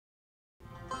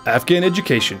Afghan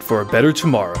Education for a Better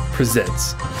Tomorrow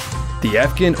presents the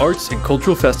Afghan Arts and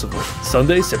Cultural Festival,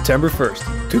 Sunday, September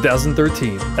 1st,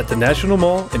 2013, at the National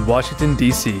Mall in Washington,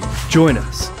 D.C. Join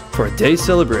us for a day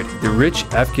celebrating the rich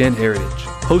Afghan heritage,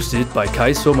 hosted by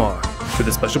Qias Omar, with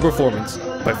a special performance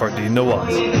by Fardeen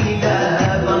Nawaz,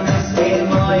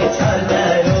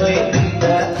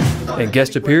 and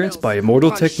guest appearance by Immortal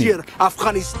Technique.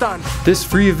 This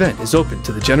free event is open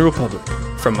to the general public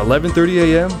from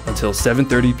 11:30 a.m. until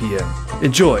 7:30 p.m.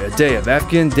 Enjoy a day of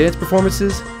Afghan dance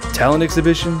performances, talent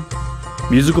exhibition,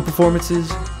 musical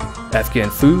performances, Afghan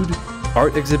food,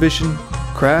 art exhibition,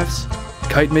 crafts,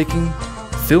 kite making,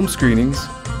 film screenings,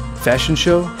 fashion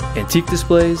show, antique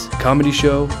displays, comedy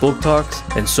show, book talks,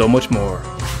 and so much more.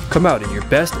 Come out in your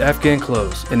best Afghan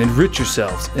clothes and enrich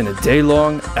yourselves in a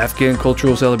day-long Afghan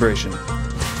cultural celebration.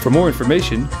 For more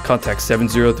information, contact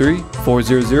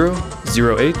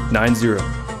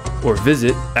 703-400-0890 or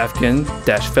visit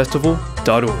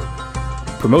afghan-festival.org.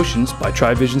 Promotions by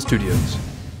Trivision Studios.